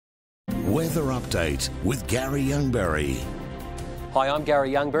Weather update with Garry Youngberry. Hi, I'm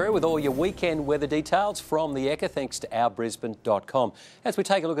Garry Youngberry with all your weekend weather details from the Ekka, thanks to ourbrisbane.com. As we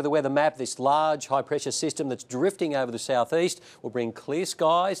take a look at the weather map, this large high-pressure system that's drifting over the southeast will bring clear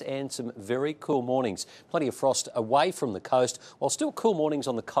skies and some very cool mornings. Plenty of frost away from the coast, while still cool mornings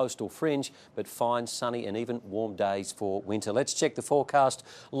on the coastal fringe, but fine, sunny and even warm days for winter. Let's check the forecast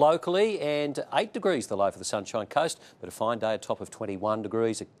locally, and 8 degrees the low for the Sunshine Coast, but a fine day, a top of 21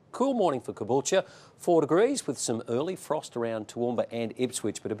 degrees. A cool morning for Caboolture, 4 degrees with some early frost around Toowoomba and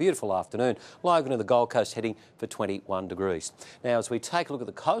Ipswich, but a beautiful afternoon. Logan and the Gold Coast heading for 21 degrees. Now, as we take a look at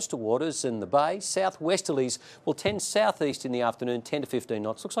the coastal waters in the bay, southwesterlies will tend southeast in the afternoon, 10 to 15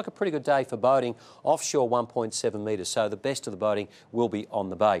 knots. Looks like a pretty good day for boating, offshore 1.7 metres, so the best of the boating will be on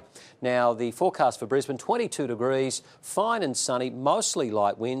the bay. Now, the forecast for Brisbane, 22 degrees, fine and sunny, mostly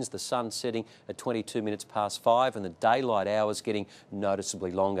light winds, the sun setting at 22 minutes past 5 and the daylight hours getting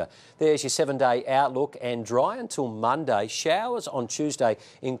noticeably longer. There's your 7-day outlook, and dry until Monday. Showers on Tuesday,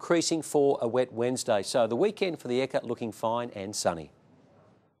 increasing for a wet Wednesday. So the weekend for the Ekka looking fine and sunny.